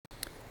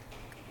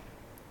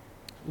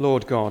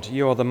Lord God,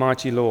 you are the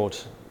mighty Lord,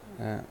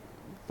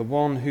 the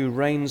one who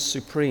reigns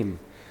supreme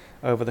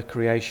over the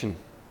creation.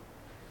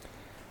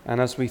 And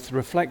as we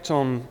reflect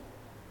on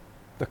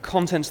the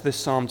contents of this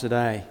psalm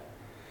today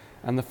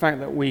and the fact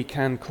that we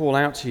can call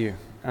out to you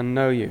and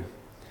know you,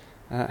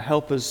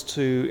 help us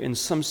to, in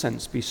some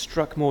sense, be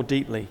struck more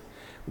deeply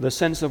with a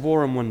sense of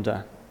awe and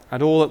wonder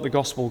at all that the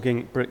gospel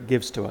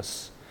gives to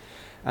us.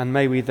 And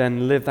may we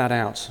then live that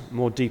out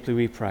more deeply,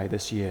 we pray,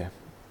 this year.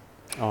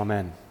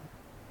 Amen.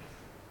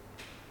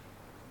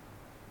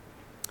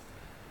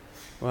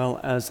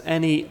 Well, as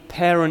any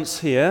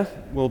parents here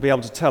will be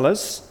able to tell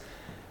us,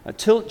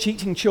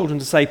 teaching children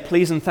to say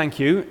please and thank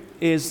you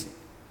is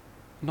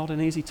not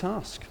an easy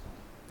task.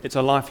 It's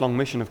a lifelong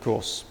mission, of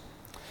course.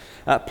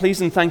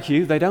 Please and thank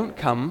you, they don't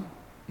come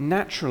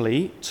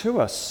naturally to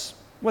us,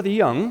 whether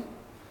young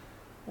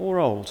or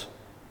old.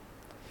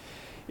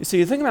 You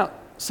see, the thing about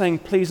saying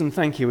please and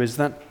thank you is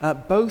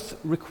that both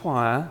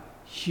require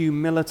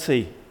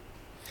humility.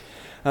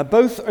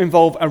 Both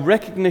involve a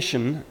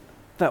recognition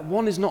that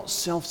one is not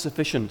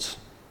self-sufficient.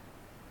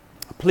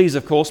 Please,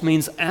 of course,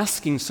 means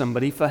asking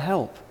somebody for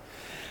help.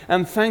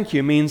 And thank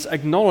you means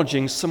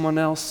acknowledging someone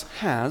else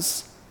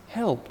has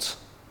helped.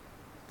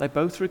 They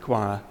both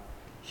require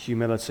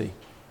humility.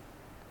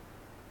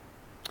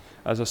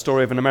 There's a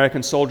story of an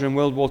American soldier in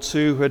World War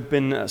II who had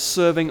been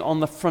serving on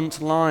the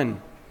front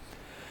line.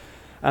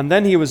 And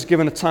then he was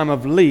given a time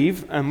of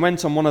leave and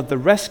went on one of the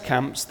rest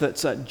camps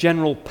that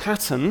General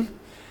Patton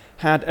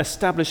had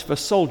established for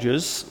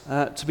soldiers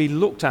to be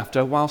looked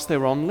after whilst they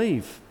were on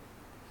leave.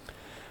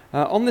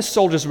 On this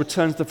soldier's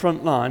return to the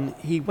front line,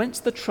 he went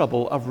to the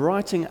trouble of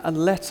writing a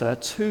letter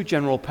to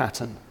General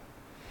Patton.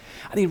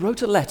 And he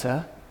wrote a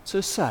letter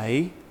to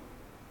say,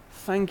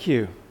 thank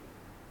you.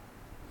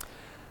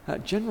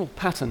 General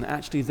Patton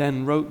actually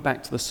then wrote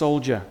back to the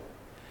soldier,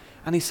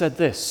 and he said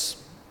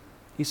this.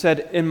 He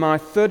said, in my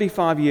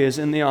 35 years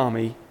in the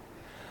army,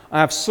 I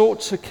have sought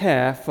to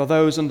care for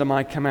those under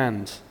my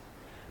command,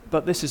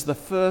 but this is the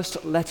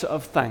first letter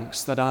of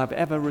thanks that I have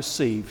ever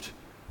received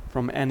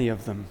from any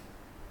of them.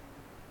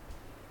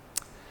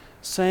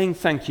 Saying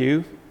thank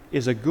you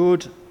is a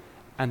good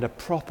and a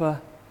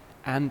proper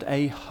and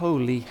a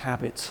holy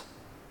habit.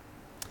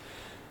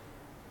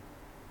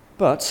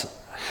 But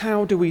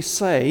how do we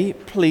say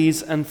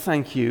please and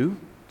thank you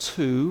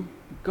to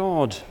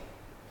God?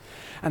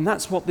 And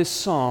that's what this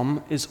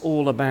psalm is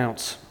all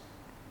about.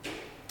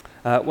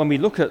 When we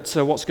look at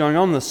what's going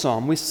on in the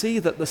psalm, we see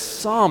that the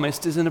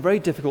psalmist is in a very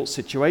difficult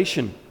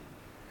situation.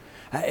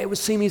 It would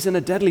seem he's in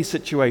a deadly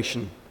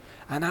situation,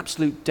 an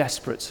absolute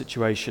desperate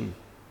situation.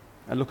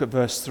 Look at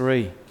verse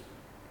 3.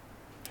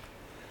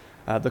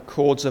 The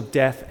cords of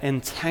death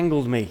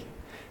entangled me.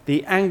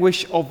 The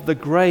anguish of the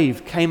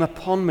grave came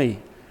upon me.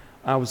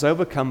 I was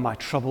overcome by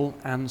trouble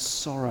and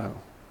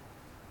sorrow.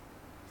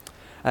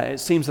 It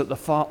seems that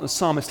the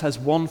psalmist has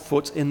one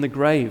foot in the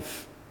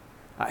grave.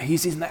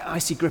 He's in the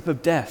icy grip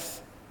of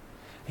death.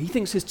 He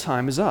thinks his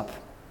time is up.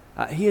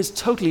 He is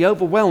totally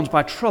overwhelmed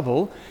by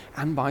trouble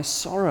and by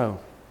sorrow.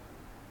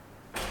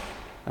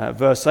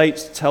 Verse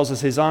 8 tells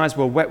us his eyes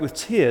were wet with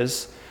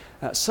tears,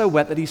 so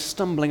wet that he's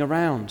stumbling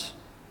around.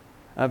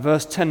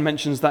 Verse 10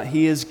 mentions that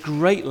he is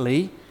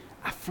greatly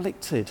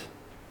afflicted.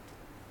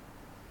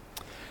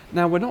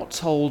 Now, we're not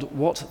told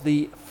what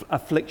the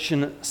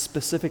affliction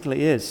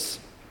specifically is.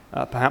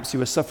 Perhaps he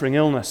was suffering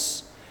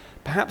illness.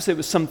 Perhaps it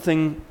was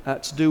something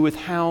to do with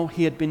how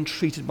he had been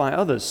treated by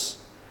others.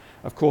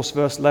 Of course,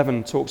 verse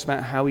 11 talks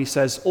about how he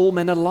says, all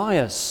men are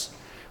liars,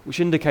 which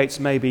indicates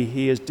maybe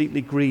he is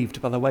deeply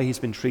grieved by the way he's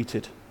been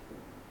treated.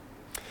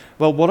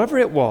 Well, whatever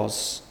it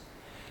was,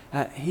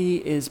 he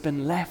has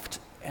been left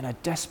in a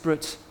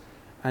desperate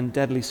and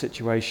deadly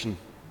situation.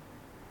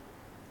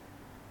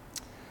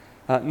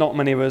 Not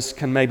many of us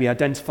can maybe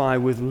identify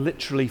with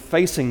literally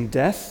facing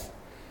death,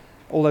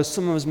 although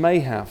some of us may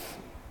have.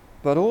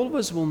 But all of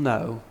us will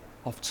know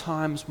of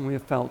times when we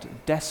have felt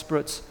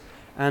desperate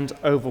and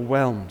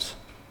overwhelmed,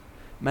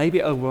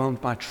 maybe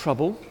overwhelmed by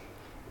trouble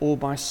or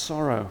by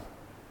sorrow,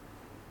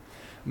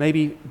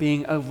 maybe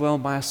being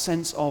overwhelmed by a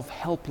sense of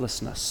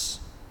helplessness.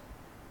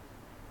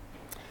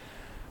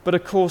 But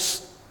of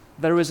course,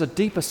 there is a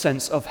deeper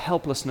sense of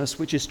helplessness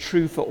which is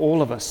true for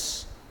all of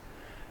us.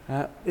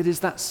 It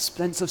is that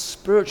sense of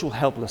spiritual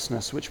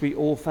helplessness which we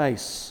all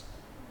face.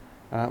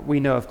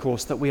 We know, of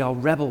course, that we are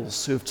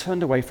rebels who have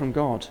turned away from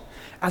God.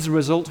 As a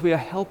result, we are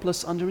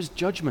helpless under his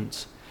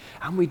judgment,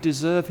 and we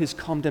deserve his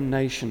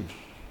condemnation.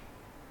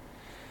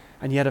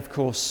 And yet, of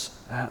course,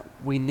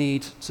 we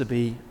need to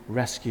be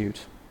rescued.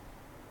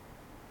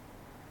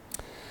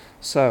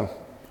 So,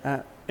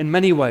 in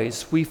many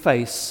ways, we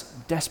face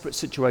desperate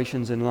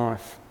situations in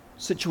life,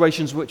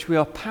 situations which we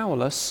are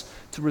powerless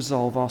to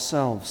resolve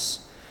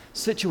ourselves,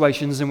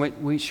 situations in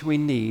which we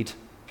need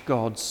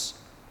God's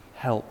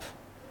help.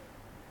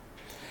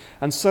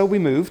 And so we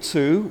move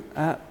to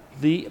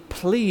the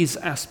please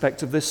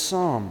aspect of this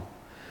psalm,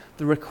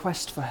 the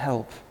request for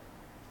help.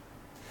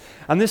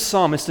 And this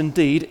psalmist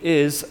indeed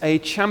is a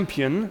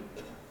champion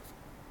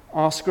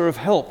asker of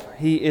help.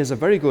 He is a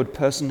very good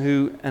person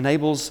who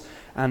enables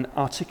and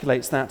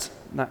articulates that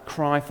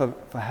cry for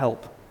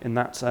help in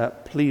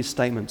that please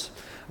statement.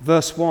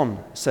 Verse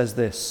 1 says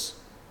this: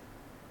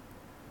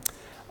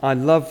 I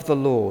love the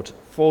Lord,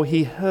 for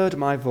he heard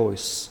my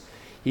voice.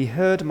 He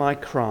heard my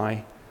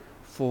cry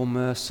for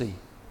mercy.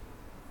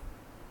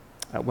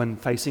 When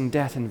facing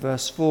death in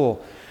verse 4,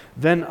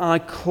 then I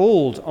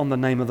called on the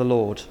name of the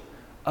Lord.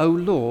 O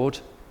Lord,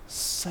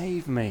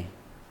 save me.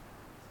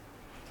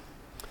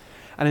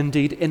 And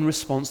indeed, in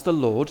response, the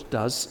Lord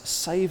does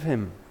save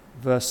him.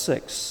 Verse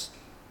 6,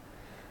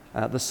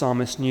 the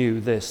psalmist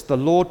knew this: the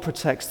Lord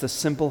protects the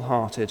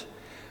simple-hearted.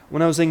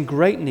 When I was in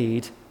great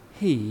need,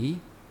 he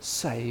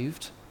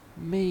saved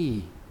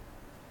me.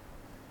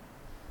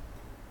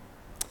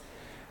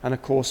 And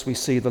of course, we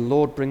see the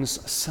Lord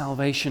brings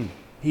salvation.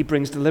 He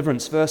brings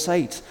deliverance. Verse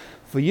 8,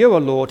 for you, O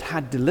Lord,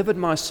 had delivered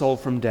my soul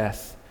from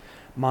death,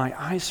 my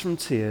eyes from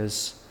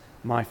tears,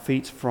 my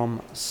feet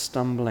from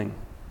stumbling.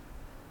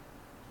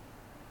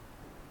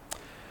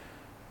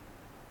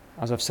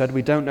 As I've said,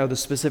 we don't know the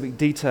specific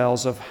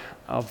details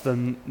of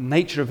the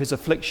nature of his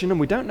affliction, and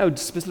we don't know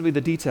specifically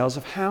the details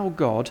of how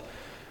God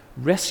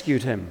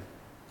rescued him.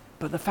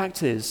 But the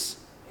fact is,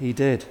 he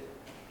did.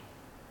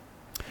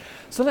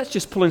 So let's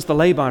just pull into the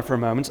lay-by for a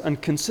moment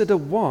and consider,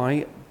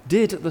 why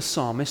did the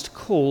psalmist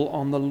call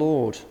on the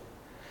Lord?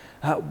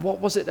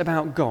 What was it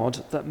about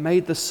God that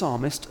made the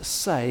psalmist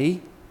say,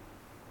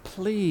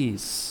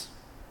 please?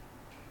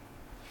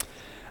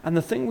 And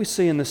the thing we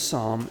see in this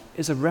psalm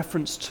is a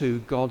reference to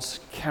God's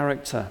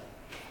character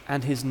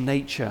and his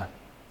nature.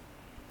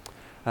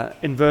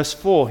 In verse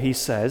 4 he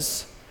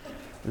says,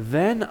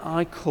 then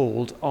I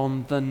called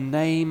on the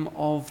name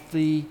of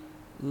the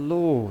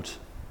Lord.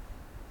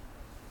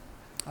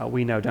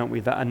 We know, don't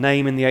we, that a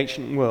name in the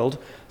ancient world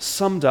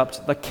summed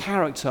up the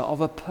character of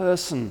a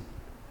person.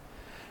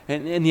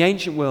 In the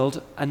ancient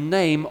world, a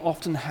name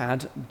often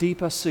had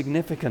deeper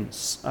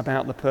significance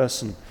about the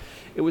person.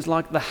 It was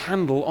like the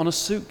handle on a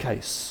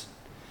suitcase.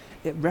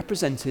 It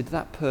represented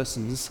that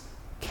person's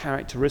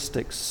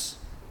characteristics.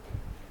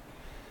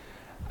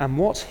 And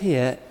what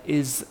here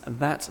is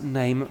that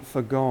name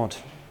for God?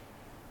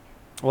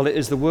 Well, it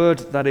is the word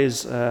that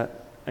is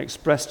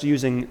expressed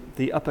using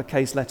the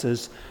uppercase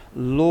letters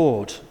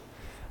Lord.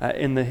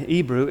 In the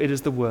Hebrew, it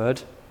is the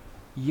word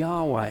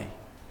Yahweh.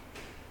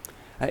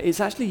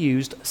 It's actually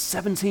used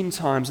 17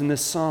 times in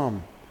this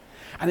psalm,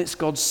 and it's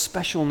God's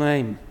special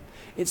name.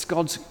 It's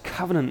God's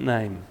covenant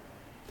name.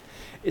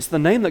 It's the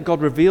name that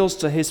God reveals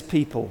to his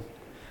people,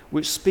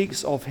 which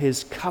speaks of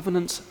his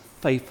covenant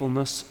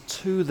faithfulness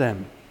to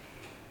them.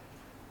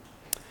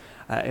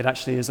 It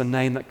actually is a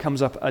name that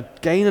comes up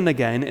again and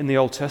again in the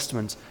Old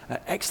Testament.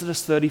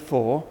 Exodus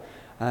 34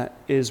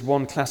 is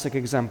one classic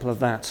example of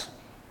that.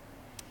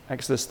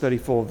 Exodus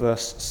 34,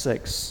 verse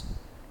 6.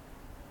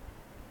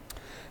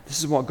 This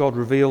is what God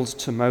revealed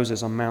to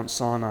Moses on Mount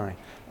Sinai.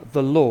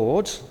 The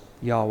Lord,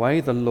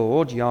 Yahweh, the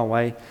Lord,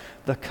 Yahweh,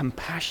 the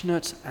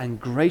compassionate and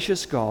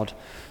gracious God,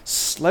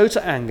 slow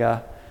to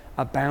anger,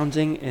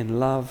 abounding in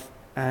love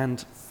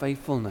and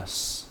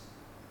faithfulness.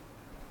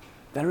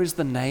 There is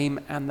the name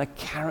and the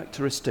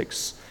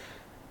characteristics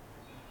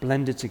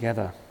blended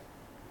together.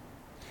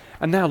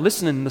 And now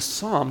listen in the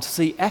psalm to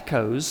see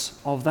echoes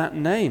of that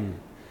name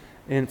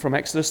from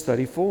Exodus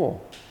 34.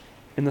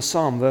 In the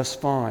psalm, verse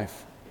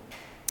 5.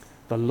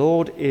 The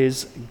Lord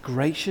is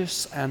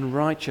gracious and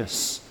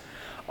righteous.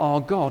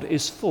 Our God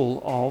is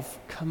full of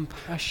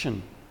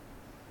compassion.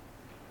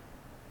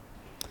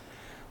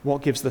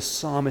 What gives the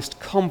psalmist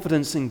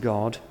confidence in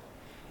God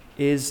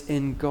is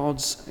in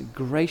God's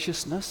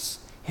graciousness,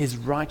 his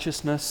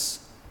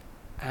righteousness,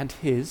 and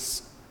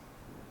his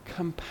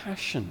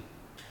compassion.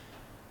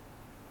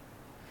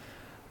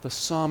 The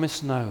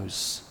psalmist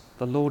knows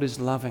the Lord is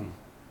loving.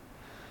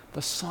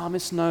 The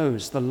psalmist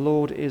knows the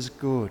Lord is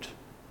good.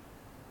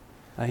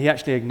 He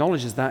actually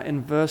acknowledges that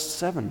in verse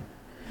 7.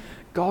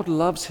 God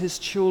loves his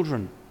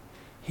children.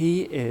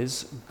 He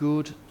is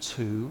good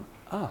to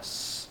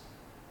us.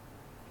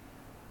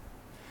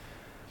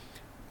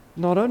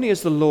 Not only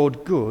is the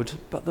Lord good,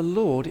 but the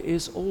Lord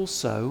is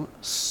also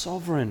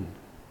sovereign.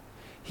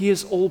 He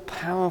is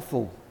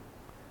all-powerful.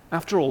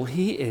 After all,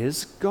 he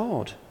is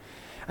God.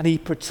 And he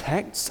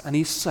protects and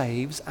he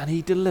saves and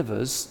he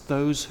delivers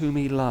those whom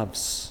he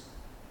loves.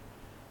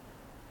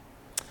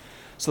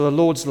 So the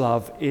Lord's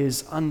love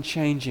is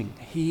unchanging.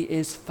 He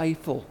is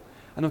faithful.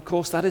 And of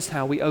course, that is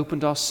how we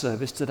opened our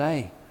service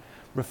today,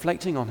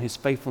 reflecting on his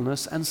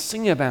faithfulness and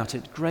singing about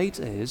it. Great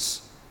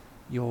is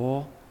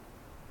your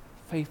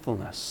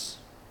faithfulness.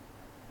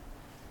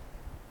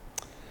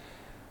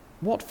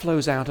 What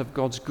flows out of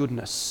God's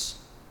goodness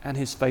and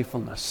his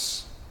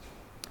faithfulness?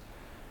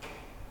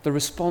 The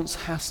response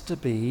has to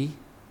be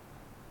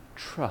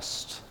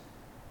trust.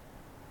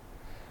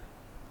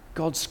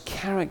 God's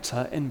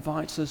character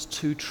invites us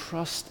to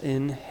trust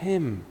in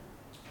him.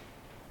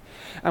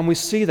 And we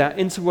see that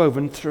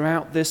interwoven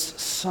throughout this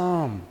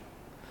psalm.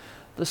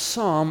 The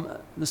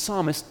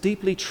psalmist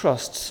deeply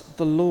trusts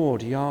the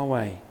Lord,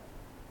 Yahweh.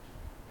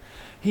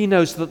 He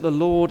knows that the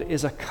Lord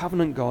is a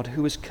covenant God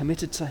who is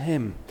committed to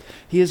him.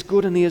 He is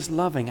good and he is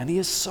loving and he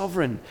is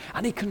sovereign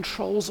and he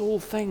controls all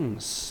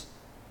things.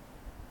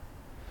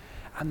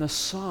 And the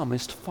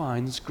psalmist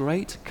finds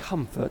great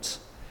comfort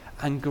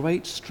and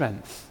great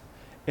strength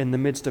in the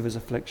midst of his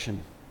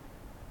affliction.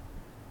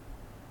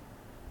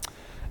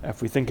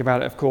 If we think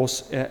about it, of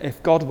course,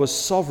 if God was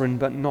sovereign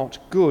but not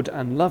good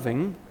and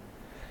loving,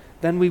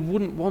 then we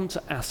wouldn't want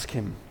to ask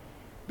him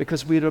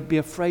because we'd be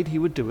afraid he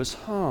would do us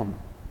harm.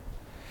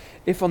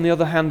 If, on the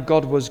other hand,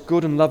 God was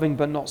good and loving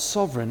but not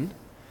sovereign,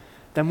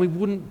 then we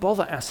wouldn't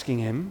bother asking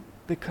him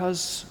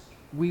because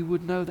we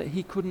would know that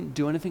he couldn't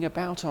do anything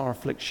about our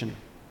affliction.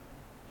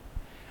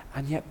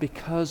 And yet,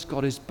 because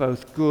God is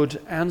both good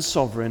and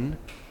sovereign,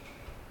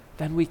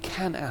 then we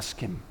can ask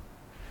him.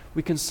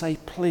 We can say,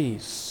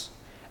 please,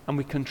 and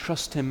we can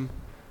trust him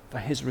for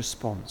his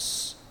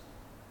response.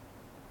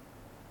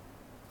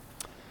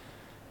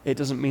 It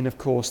doesn't mean, of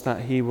course,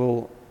 that he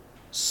will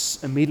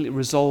immediately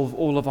resolve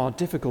all of our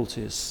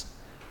difficulties,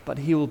 but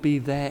he will be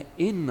there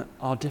in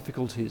our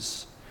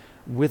difficulties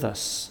with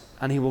us,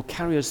 and he will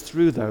carry us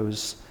through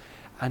those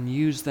and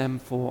use them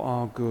for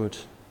our good.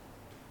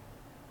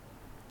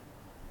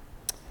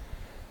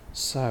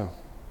 So,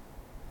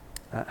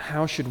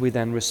 how should we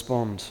then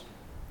respond?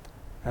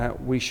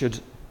 We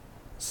should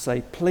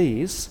say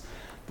please,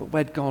 but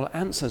when God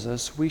answers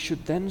us, we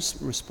should then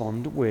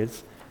respond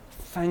with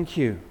thank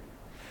you.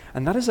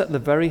 And that is at the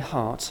very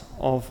heart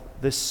of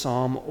this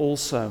psalm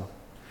also.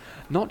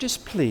 Not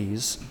just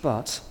please,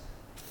 but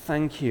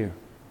thank you.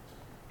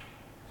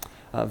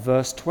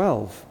 Verse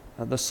 12,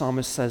 the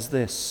psalmist says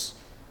this: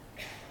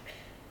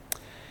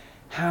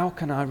 "How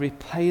can I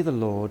repay the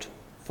Lord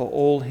for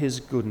all his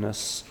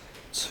goodness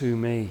to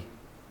me?"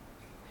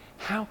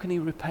 How can he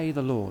repay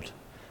the Lord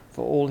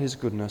for all his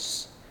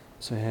goodness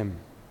to him?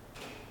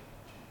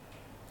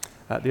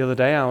 The other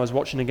day I was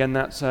watching again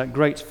that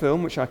great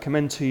film which I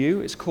commend to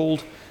you. It's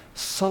called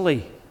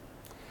Sully.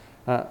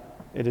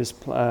 It is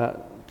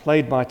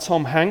played by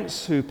Tom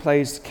Hanks, who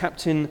plays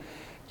Captain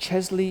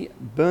Chesley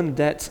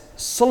Bernadette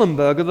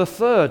Sullenberger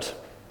III.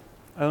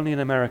 Only in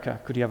America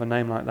could you have a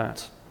name like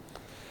that.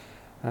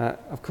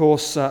 Of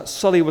course,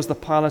 Sully was the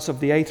pilot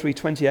of the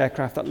A320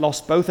 aircraft that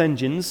lost both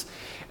engines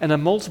in a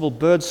multiple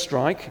bird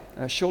strike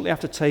shortly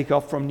after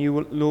takeoff from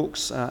New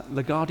York's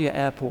LaGuardia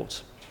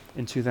Airport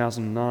in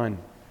 2009.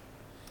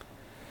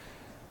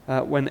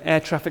 When air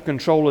traffic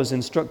controllers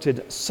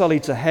instructed Sully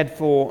to head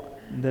for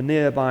the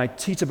nearby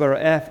Teterboro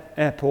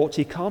Airport,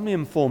 he calmly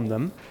informed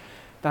them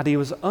that he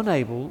was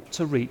unable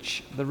to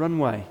reach the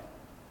runway.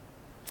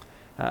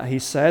 He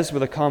says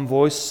with a calm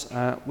voice,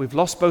 "We've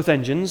lost both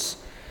engines.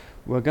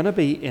 We're going to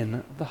be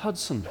in the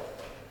Hudson."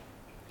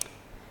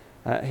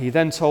 He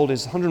then told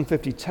his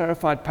 150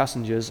 terrified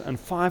passengers and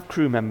 5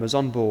 crew members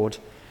on board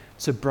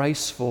to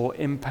brace for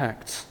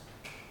impact.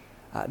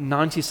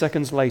 90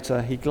 seconds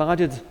later, he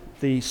glided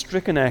the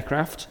stricken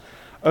aircraft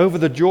over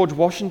the George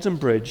Washington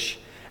Bridge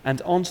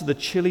and onto the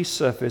chilly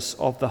surface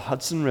of the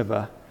Hudson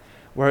River,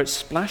 where it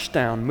splashed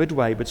down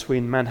midway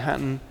between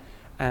Manhattan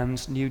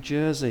and New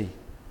Jersey.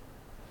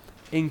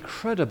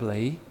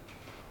 Incredibly,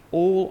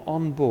 all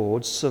on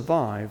board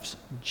survived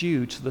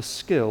due to the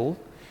skill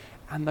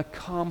and the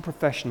calm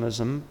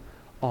professionalism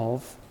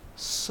of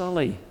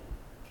Sully.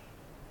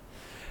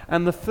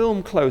 And the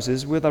film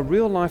closes with a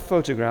real-life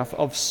photograph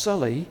of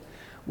Sully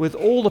with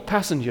all the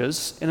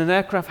passengers in an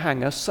aircraft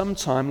hangar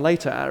sometime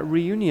later at a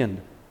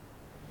reunion.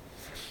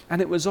 And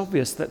it was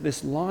obvious that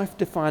this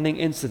life-defining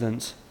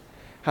incident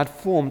had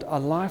formed a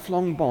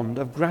lifelong bond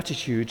of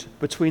gratitude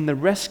between the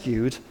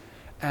rescued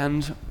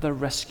and the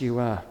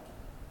rescuer.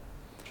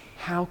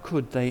 How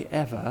could they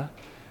ever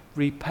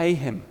repay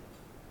him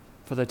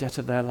for the debt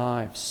of their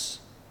lives?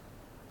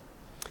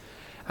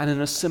 And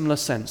in a similar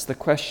sense, the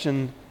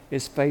question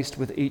is faced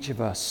with each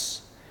of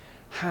us.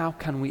 How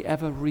can we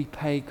ever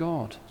repay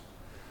God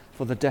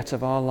for the debt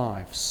of our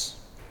lives,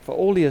 for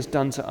all he has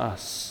done to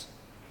us?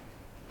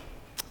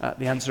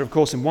 The answer, of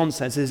course, in one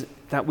sense, is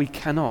that we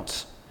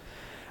cannot.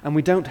 And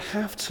we don't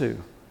have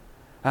to.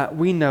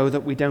 We know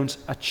that we don't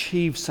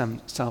achieve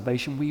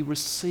salvation, we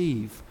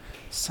receive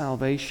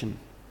salvation.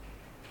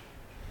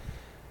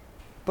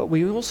 But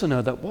we also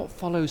know that what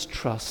follows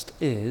trust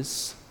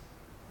is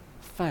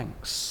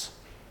thanks.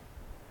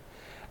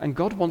 And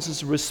God wants us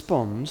to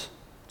respond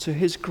to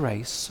his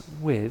grace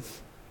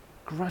with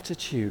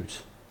gratitude.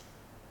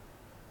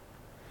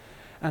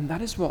 And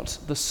that is what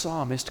the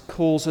psalmist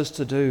calls us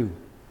to do.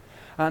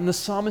 And the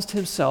psalmist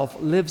himself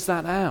lives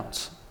that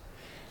out.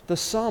 The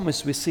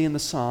psalmist we see in the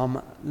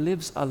psalm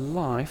lives a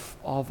life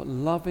of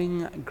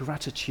loving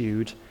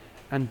gratitude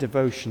and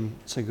devotion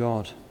to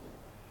God.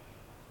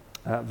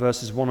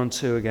 Verses 1 and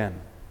 2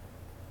 again.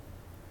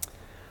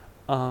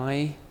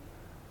 "I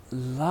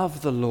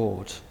love the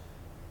Lord,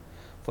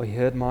 for he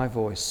heard my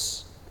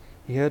voice.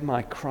 He heard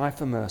my cry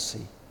for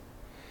mercy.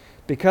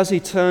 Because he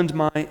turned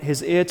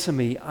his ear to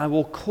me, I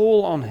will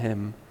call on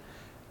him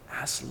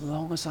as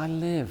long as I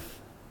live."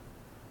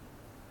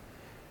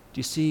 Do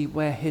you see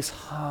where his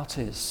heart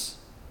is?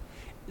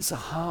 It's a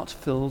heart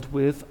filled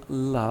with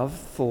love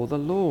for the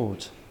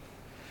Lord.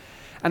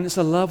 And it's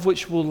a love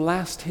which will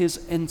last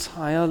his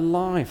entire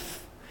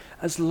life,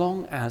 as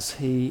long as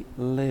he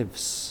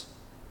lives.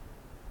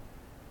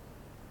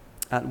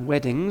 At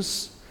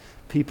weddings,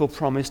 people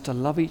promise to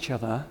love each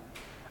other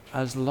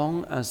as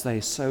long as they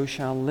so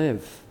shall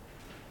live.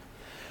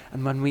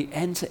 And when we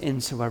enter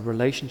into a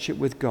relationship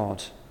with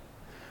God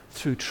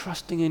through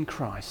trusting in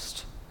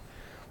Christ,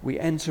 we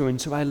enter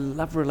into a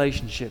love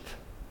relationship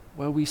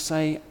where we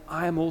say,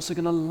 I am also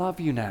going to love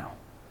you now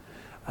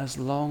as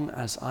long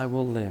as I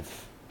will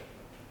live.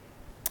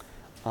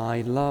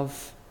 I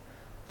love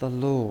the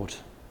Lord.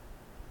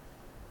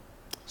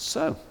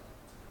 So,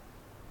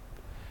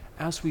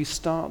 as we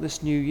start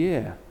this new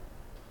year,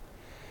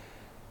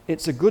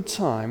 it's a good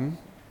time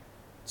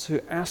to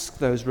ask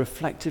those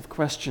reflective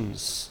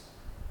questions.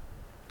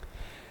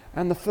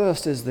 And the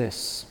first is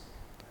this: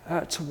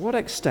 to what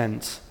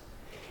extent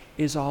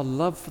is our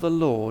love for the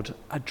Lord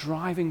a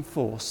driving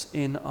force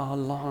in our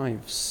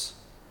lives?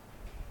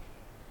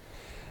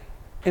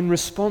 In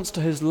response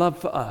to his love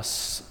for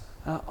us,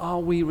 are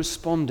we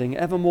responding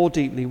ever more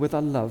deeply with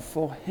a love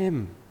for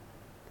him?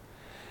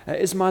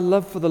 Is my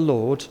love for the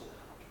Lord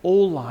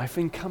all life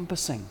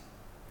encompassing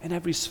in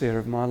every sphere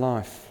of my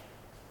life?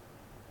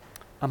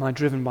 Am I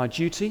driven by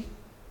duty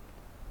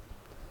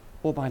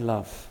or by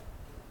love?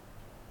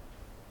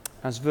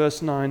 As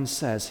verse 9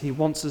 says, he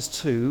wants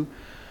us to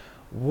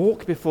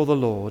walk before the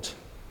Lord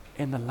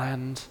in the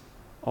land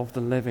of the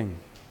living.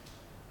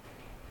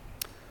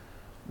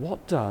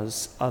 What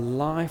does a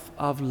life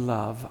of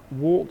love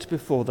walked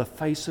before the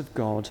face of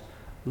God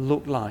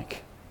look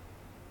like?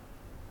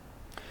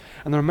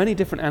 And there are many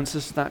different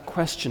answers to that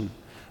question,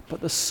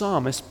 but the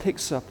psalmist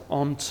picks up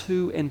on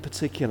two in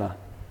particular: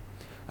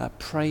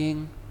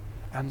 praying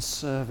and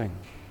serving.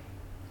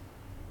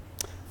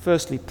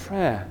 Firstly,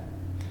 prayer.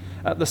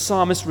 The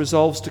psalmist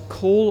resolves to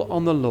call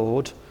on the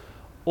Lord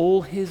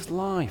all his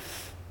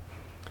life.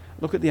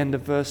 Look at the end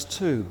of verse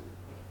 2.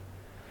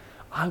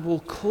 I will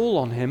call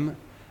on him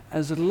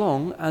as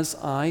long as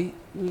I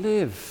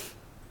live.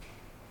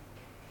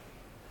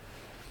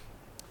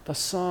 The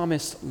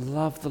psalmist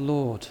loved the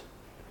Lord.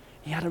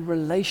 He had a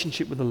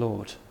relationship with the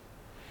Lord,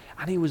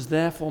 and he was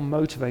therefore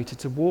motivated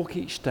to walk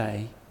each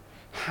day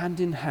hand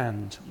in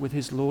hand with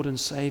his Lord and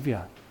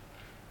Saviour.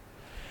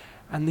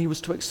 And he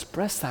was to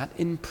express that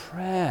in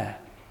prayer,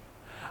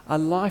 a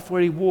life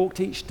where he walked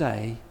each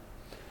day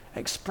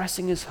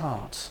expressing his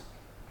heart,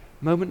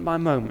 moment by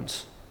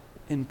moment,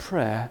 in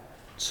prayer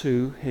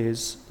to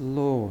his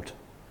Lord.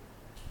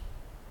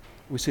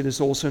 We see this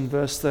also in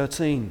verse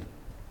 13.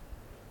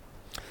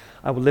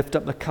 I will lift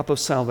up the cup of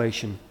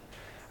salvation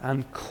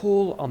and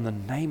call on the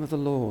name of the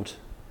Lord.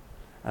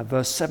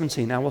 Verse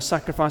 17, I will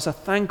sacrifice a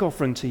thank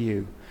offering to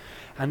you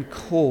and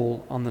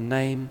call on the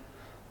name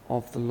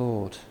of the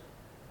Lord.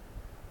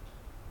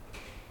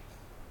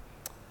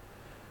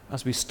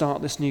 As we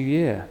start this new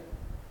year,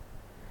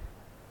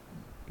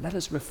 let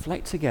us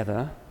reflect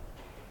together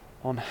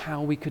on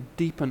how we could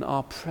deepen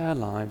our prayer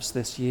lives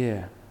this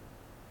year.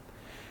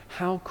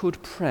 How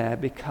could prayer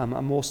become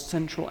a more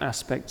central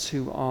aspect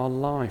to our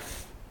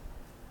life?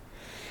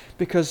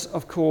 Because,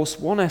 of course,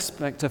 one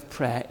aspect of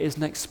prayer is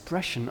an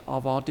expression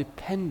of our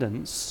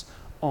dependence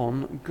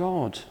on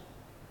God.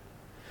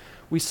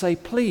 We say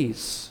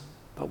please,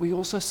 but we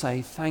also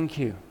say thank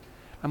you,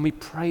 and we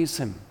praise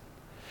him.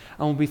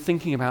 And we'll be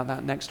thinking about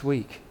that next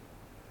week.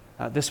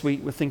 This week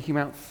we're thinking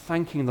about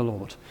thanking the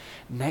Lord.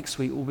 Next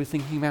week we'll be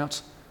thinking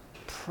about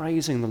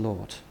praising the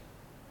Lord.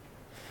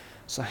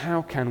 So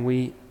how can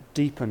we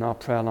deepen our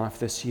prayer life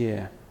this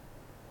year?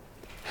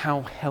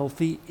 How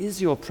healthy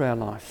is your prayer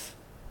life?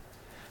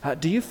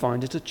 Do you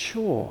find it a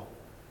chore?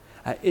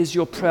 Is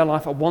your prayer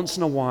life a once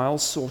in a while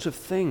sort of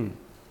thing?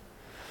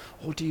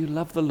 Or do you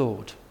love the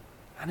Lord?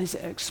 And is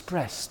it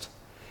expressed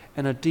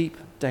in a deep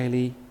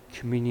daily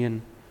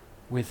communion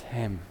with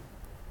him,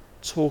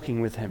 talking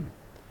with him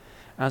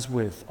as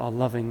with our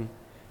loving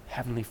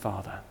Heavenly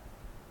Father?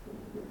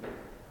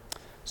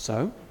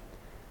 So,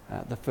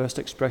 the first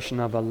expression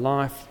of a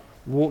life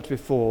walked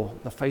before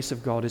the face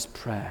of God is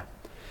prayer.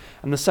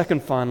 And the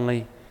second,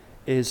 finally,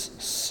 is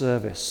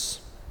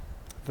service.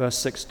 Verse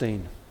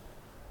 16.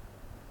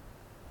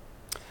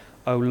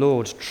 O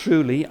Lord,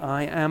 truly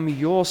I am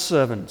your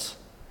servant.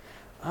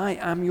 I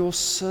am your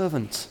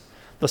servant,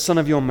 the son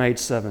of your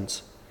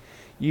maidservant.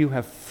 You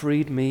have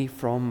freed me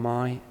from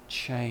my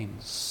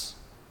chains.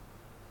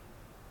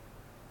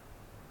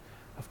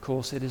 Of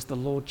course, it is the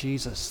Lord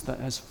Jesus that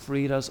has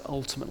freed us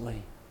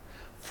ultimately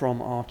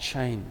from our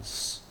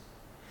chains.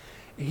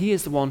 He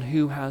is the one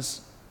who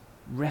has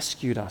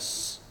rescued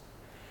us.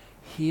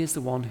 He is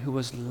the one who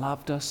has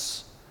loved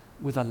us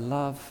with a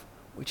love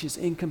which is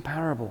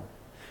incomparable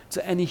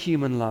to any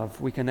human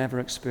love we can ever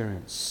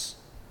experience.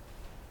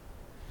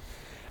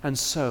 And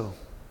so,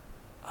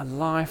 a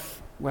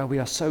life where we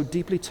are so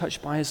deeply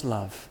touched by his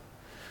love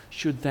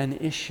should then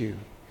issue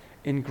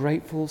in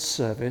grateful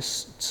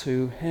service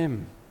to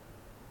him.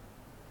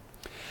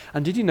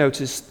 And did you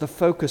notice the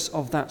focus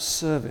of that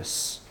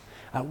service?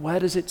 Where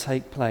does it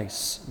take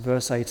place?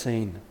 Verse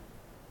 18.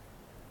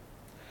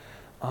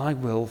 I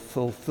will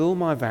fulfill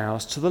my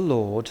vows to the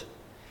Lord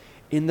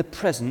in the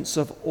presence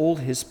of all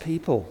his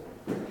people,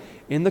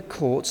 in the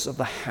courts of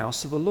the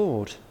house of the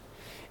Lord,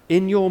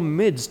 in your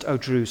midst, O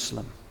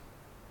Jerusalem.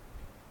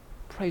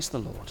 Praise the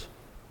Lord.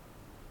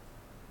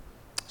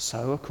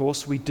 So, of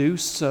course, we do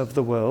serve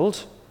the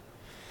world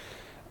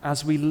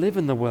as we live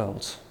in the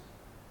world,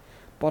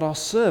 but our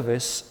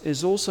service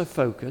is also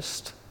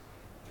focused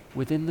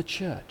within the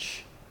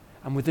church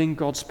and within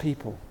God's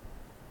people.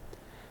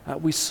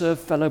 We serve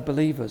fellow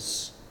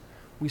believers.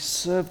 We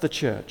serve the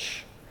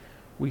church.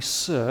 We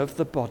serve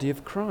the body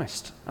of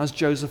Christ, as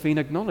Josephine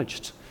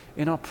acknowledged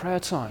in our prayer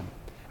time.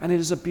 And it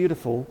is a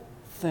beautiful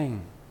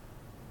thing.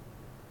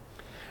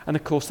 And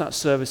of course, that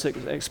service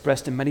is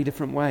expressed in many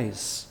different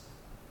ways.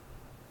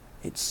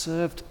 It's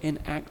served in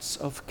acts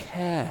of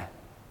care.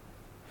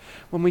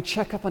 When we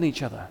check up on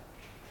each other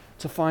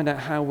to find out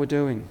how we're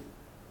doing.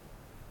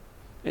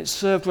 It's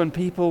served when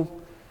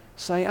people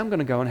say, I'm going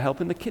to go and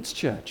help in the kids'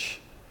 church.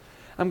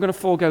 I'm going to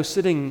forego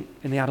sitting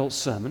in the adult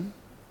sermon,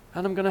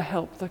 and I'm going to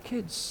help the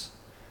kids.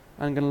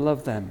 I'm going to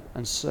love them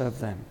and serve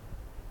them.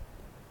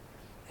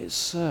 It's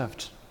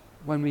served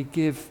when we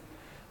give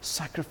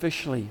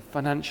sacrificially,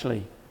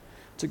 financially,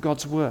 to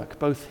God's work,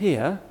 both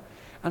here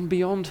and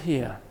beyond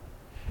here,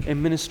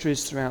 in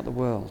ministries throughout the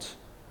world.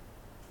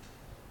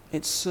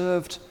 It's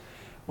served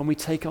when we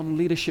take on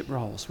leadership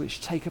roles,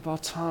 which take up our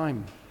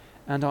time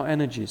and our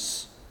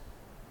energies.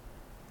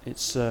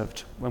 It's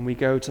served when we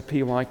go to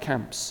PY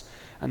camps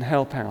and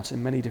help out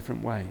in many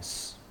different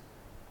ways.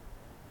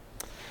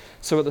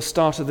 So at the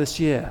start of this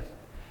year,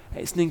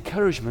 it's an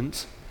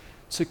encouragement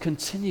to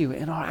continue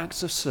in our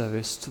acts of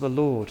service to the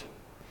Lord,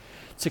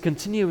 to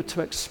continue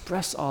to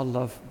express our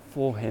love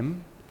for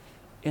him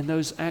in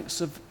those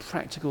acts of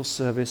practical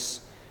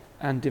service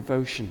and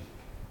devotion.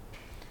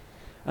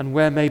 And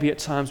where maybe at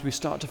times we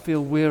start to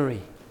feel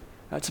weary,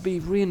 to be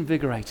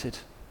reinvigorated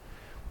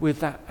with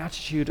that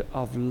attitude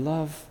of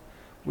love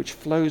which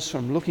flows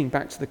from looking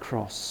back to the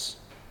cross.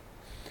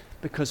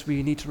 Because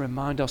we need to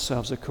remind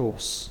ourselves, of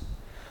course,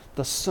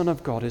 the Son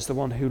of God is the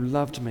one who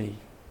loved me.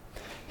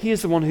 He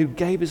is the one who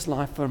gave his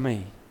life for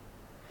me.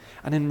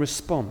 And in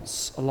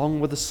response, along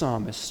with the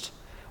psalmist,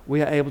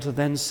 we are able to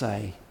then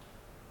say,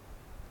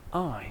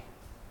 I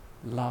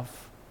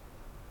love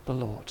the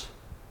Lord.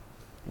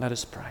 Let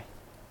us pray.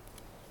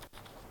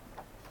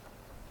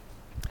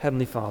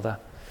 Heavenly Father,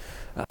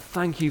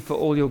 thank you for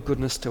all your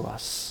goodness to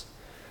us.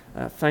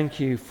 Thank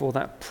you for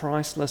that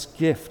priceless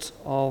gift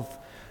of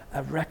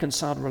a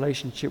reconciled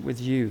relationship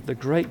with you, the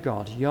great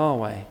God,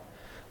 Yahweh,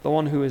 the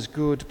one who is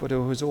good but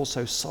who is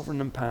also sovereign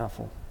and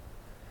powerful.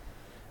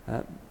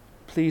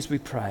 Please, we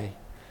pray,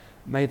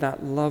 may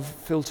that love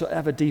filter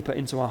ever deeper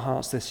into our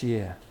hearts this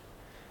year,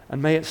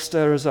 and may it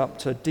stir us up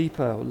to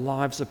deeper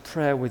lives of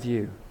prayer with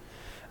you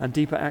and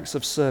deeper acts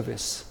of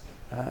service,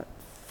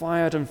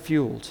 fired and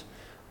fueled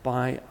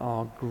by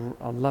our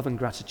love and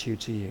gratitude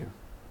to you.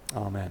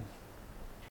 Amen.